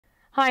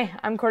Hi,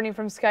 I'm Courtney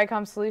from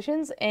Skycom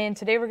Solutions, and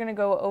today we're going to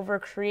go over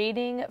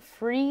creating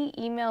free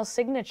email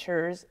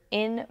signatures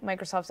in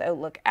Microsoft's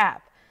Outlook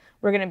app.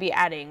 We're going to be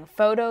adding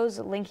photos,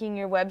 linking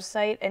your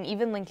website, and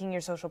even linking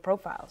your social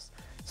profiles.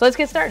 So let's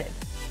get started.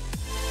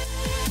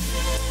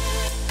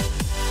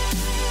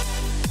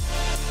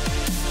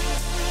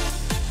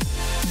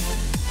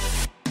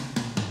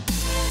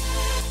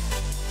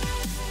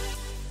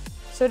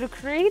 So to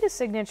create a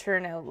signature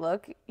in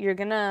Outlook, you're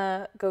going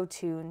to go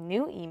to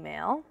New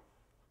Email.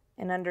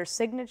 And under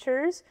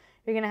Signatures,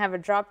 you're going to have a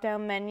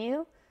drop-down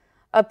menu.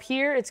 Up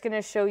here, it's going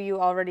to show you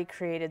already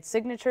created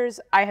signatures.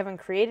 I haven't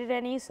created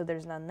any, so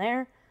there's none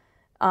there.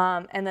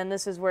 And then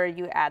this is where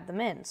you add them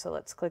in. So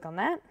let's click on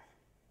that.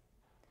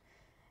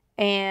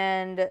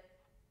 And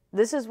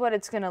this is what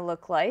it's going to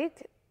look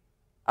like.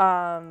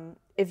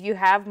 If you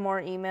have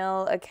more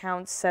email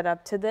accounts set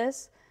up to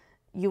this,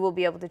 you will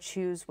be able to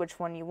choose which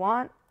one you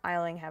want. I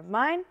only have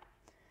mine.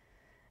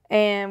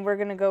 And we're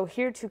going to go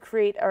here to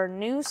create our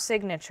new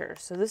signature.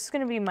 So this is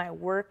going to be my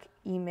work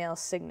email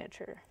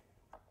signature.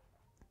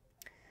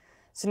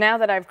 So now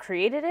that I've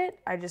created it,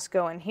 I just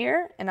go in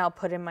here and I'll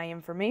put in my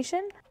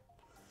information.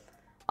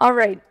 All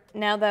right,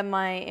 now that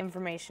my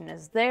information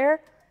is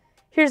there,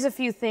 here's a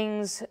few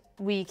things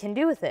we can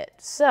do with it.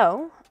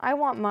 So I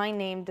want my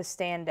name to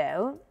stand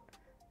out.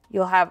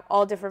 You'll have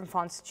all different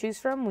fonts to choose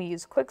from. We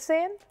use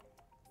Quicksand.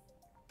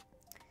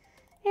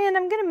 And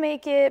I'm going to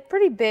make it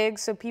pretty big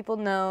so people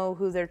know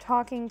who they're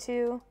talking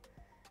to.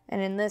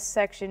 And in this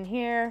section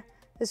here,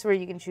 this is where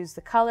you can choose the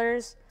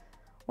colors.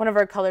 One of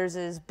our colors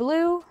is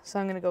blue, so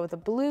I'm going to go with a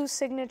blue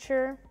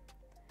signature.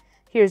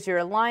 Here's your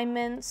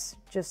alignments,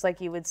 just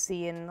like you would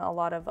see in a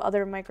lot of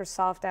other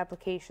Microsoft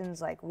applications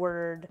like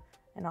Word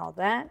and all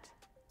that.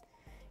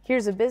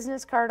 Here's a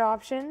business card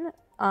option.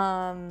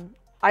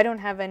 I don't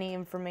have any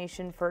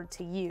information for it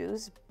to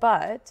use,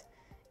 but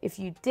if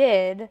you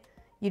did,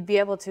 you'd be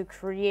able to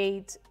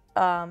create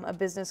a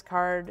business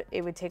card.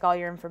 It would take all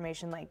your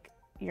information like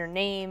your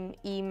name,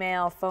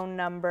 email, phone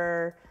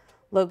number,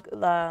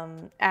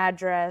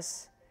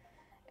 address,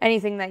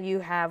 anything that you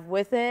have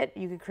with it.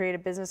 You could create a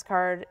business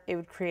card. It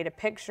would create a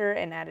picture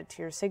and add it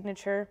to your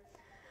signature.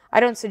 I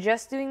don't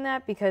suggest doing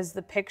that because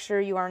the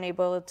picture you aren't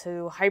able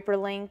to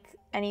hyperlink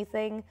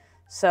anything.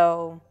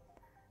 So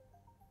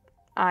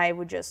I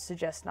would just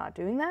suggest not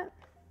doing that.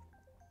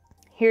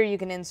 Here you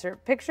can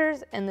insert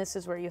pictures, and this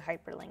is where you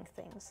hyperlink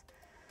things.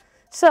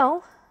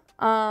 So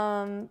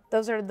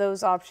those are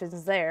those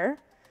options there.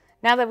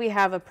 Now that we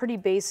have a pretty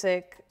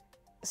basic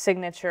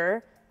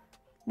signature,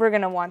 we're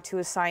going to want to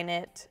assign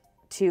it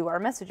to our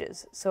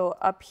messages. So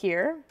up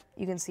here,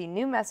 you can see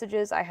new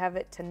messages. I have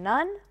it to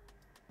none,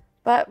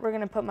 but we're going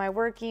to put my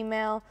work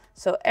email.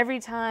 So every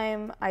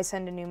time I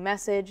send a new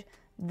message,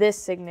 this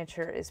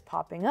signature is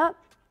popping up.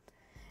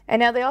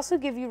 And now they also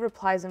give you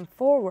replies and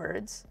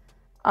forwards.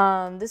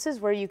 This is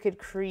where you could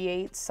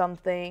create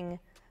something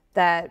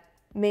that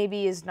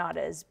maybe is not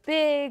as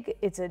big.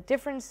 It's a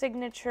different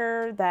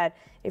signature that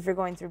if you're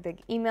going through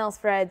big email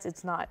threads,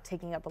 it's not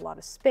taking up a lot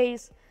of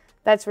space.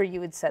 That's where you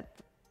would set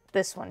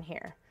this one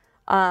here.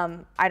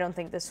 I don't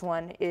think this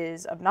one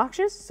is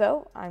obnoxious,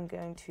 so I'm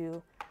going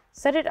to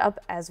set it up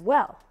as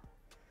well.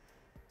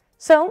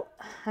 So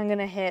I'm going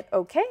to hit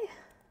OK.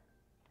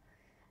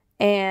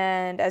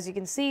 And as you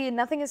can see,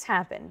 nothing has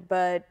happened,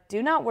 but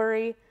do not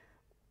worry.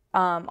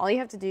 All you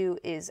have to do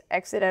is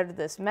exit out of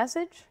this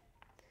message,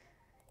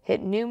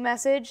 hit new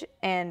message,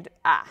 and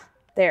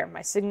there,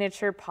 my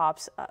signature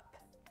pops up.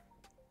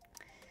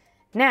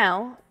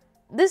 Now,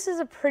 this is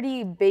a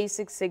pretty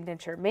basic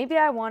signature. Maybe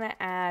I want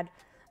to add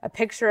a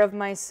picture of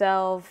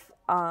myself.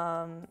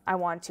 I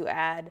want to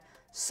add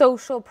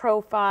social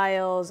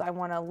profiles. I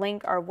want to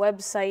link our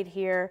website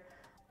here.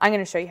 I'm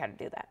going to show you how to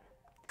do that.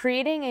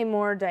 Creating a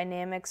more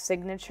dynamic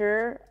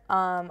signature,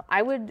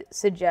 I would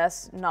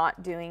suggest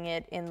not doing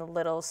it in the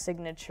little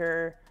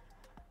signature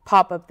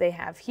pop-up they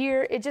have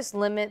here. It just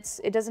limits,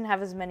 it doesn't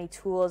have as many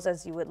tools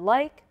as you would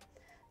like.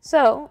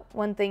 So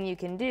one thing you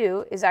can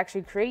do is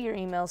actually create your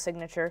email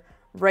signature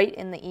right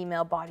in the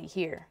email body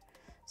here.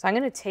 So I'm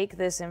going to take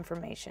this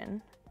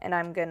information and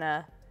I'm going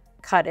to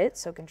cut it,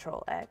 so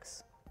Control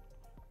X.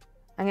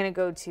 I'm going to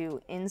go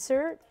to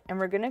Insert, and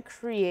we're going to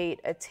create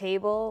a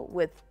table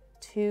with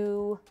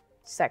two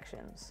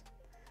sections.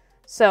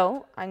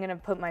 So I'm going to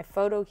put my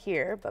photo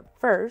here, but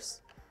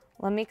first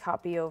let me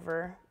copy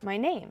over my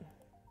name.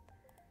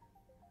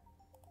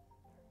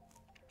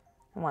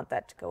 I want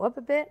that to go up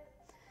a bit.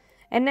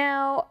 And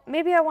now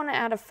maybe I want to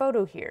add a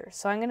photo here.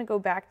 So I'm going to go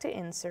back to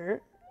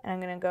Insert, and I'm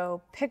going to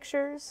go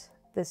Pictures,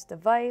 this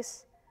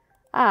device.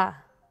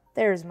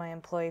 There's my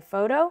employee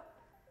photo.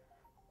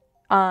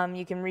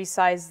 You can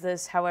resize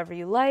this however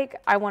you like.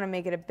 I want to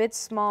make it a bit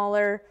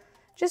smaller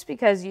just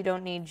because you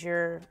don't need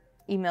your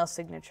email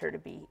signature to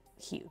be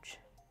huge.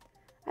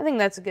 I think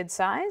that's a good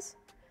size.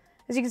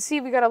 As you can see,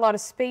 we got a lot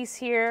of space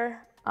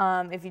here.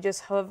 If you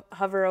just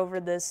hover over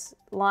this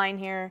line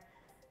here,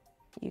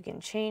 you can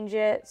change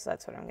it. So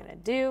that's what I'm going to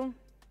do.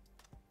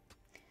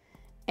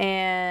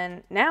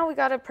 And now we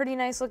got a pretty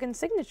nice looking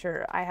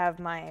signature. I have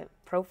my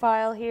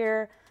profile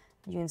here.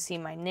 You can see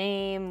my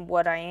name,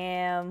 what I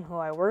am, who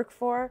I work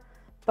for,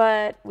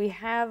 but we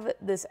have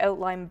this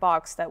outline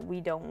box that we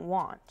don't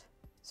want.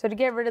 So to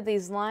get rid of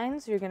these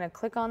lines, you're going to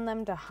click on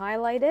them to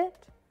highlight it,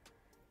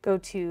 go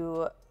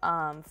to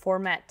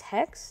Format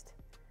Text,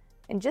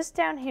 and just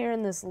down here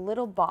in this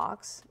little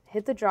box,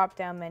 hit the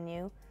drop-down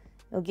menu.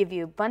 It'll give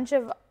you a bunch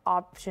of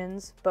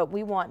options, but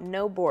we want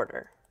no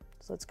border.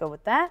 So let's go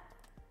with that.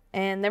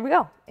 And there we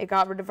go. It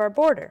got rid of our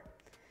border.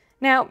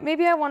 Now,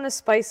 maybe I want to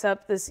spice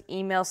up this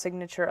email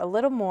signature a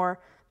little more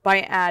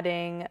by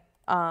adding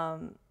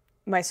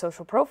my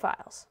social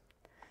profiles.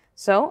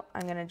 So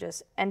I'm going to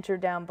just enter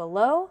down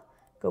below,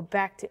 go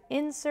back to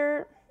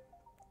Insert.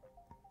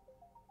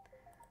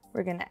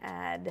 We're going to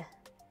add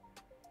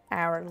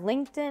our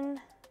LinkedIn,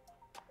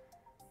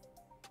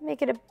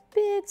 make it a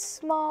bit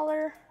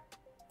smaller,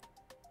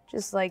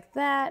 just like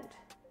that.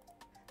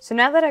 So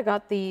now that I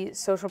got the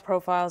social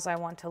profiles I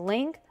want to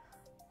link,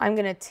 I'm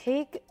going to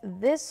take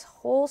this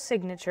whole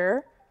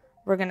signature,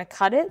 we're going to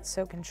cut it,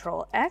 so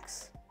Control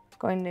X,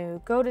 going to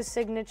go to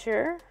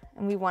signature,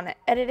 and we want to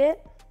edit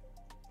it.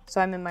 So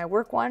I'm in my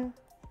work one.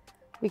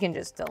 We can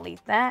just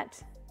delete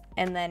that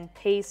and then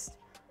paste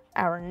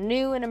our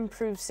new and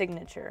improved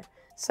signature.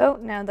 So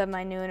now that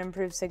my new and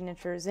improved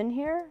signature is in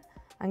here,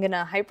 I'm going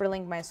to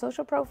hyperlink my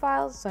social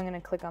profiles. So I'm going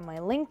to click on my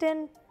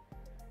LinkedIn,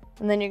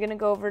 and then you're going to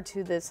go over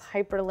to this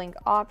hyperlink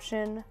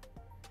option.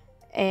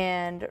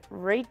 And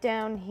right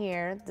down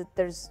here,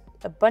 there's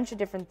a bunch of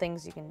different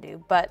things you can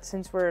do, but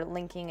since we're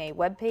linking a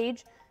web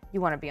page, you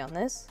want to be on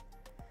this.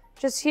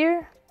 Just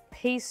here,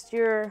 paste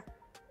your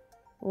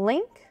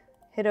link,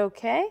 hit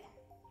OK,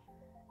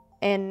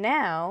 and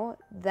now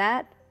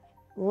that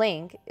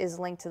link is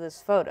linked to this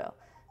photo.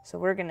 So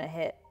we're going to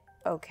hit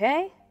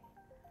OK.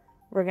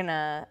 We're going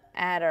to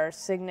add our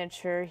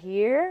signature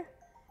here,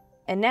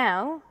 and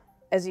now,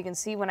 as you can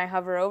see when I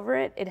hover over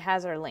it, it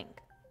has our link.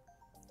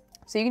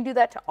 So you can do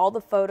that to all the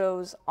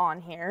photos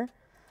on here,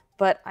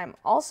 but I'm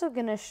also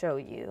going to show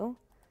you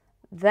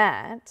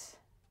that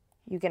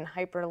you can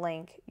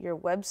hyperlink your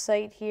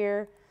website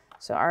here.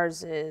 So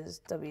ours is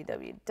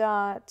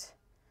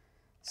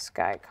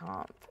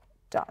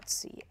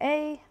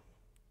www.skycomp.ca.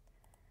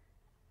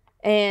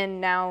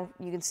 And now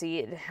you can see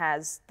it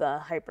has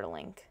the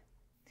hyperlink.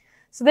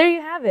 So there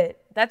you have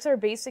it. That's our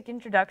basic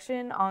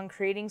introduction on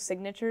creating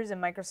signatures in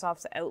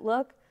Microsoft's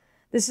Outlook.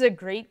 This is a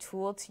great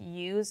tool to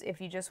use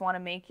if you just want to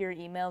make your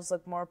emails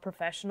look more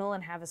professional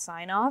and have a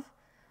sign-off.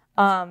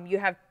 You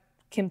have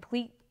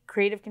complete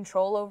creative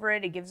control over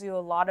it. It gives you a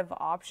lot of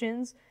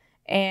options,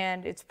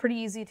 and it's pretty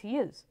easy to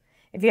use.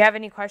 If you have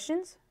any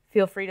questions,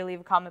 feel free to leave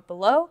a comment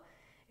below.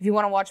 If you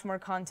want to watch more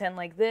content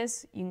like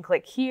this, you can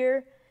click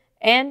here,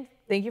 and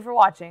thank you for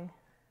watching.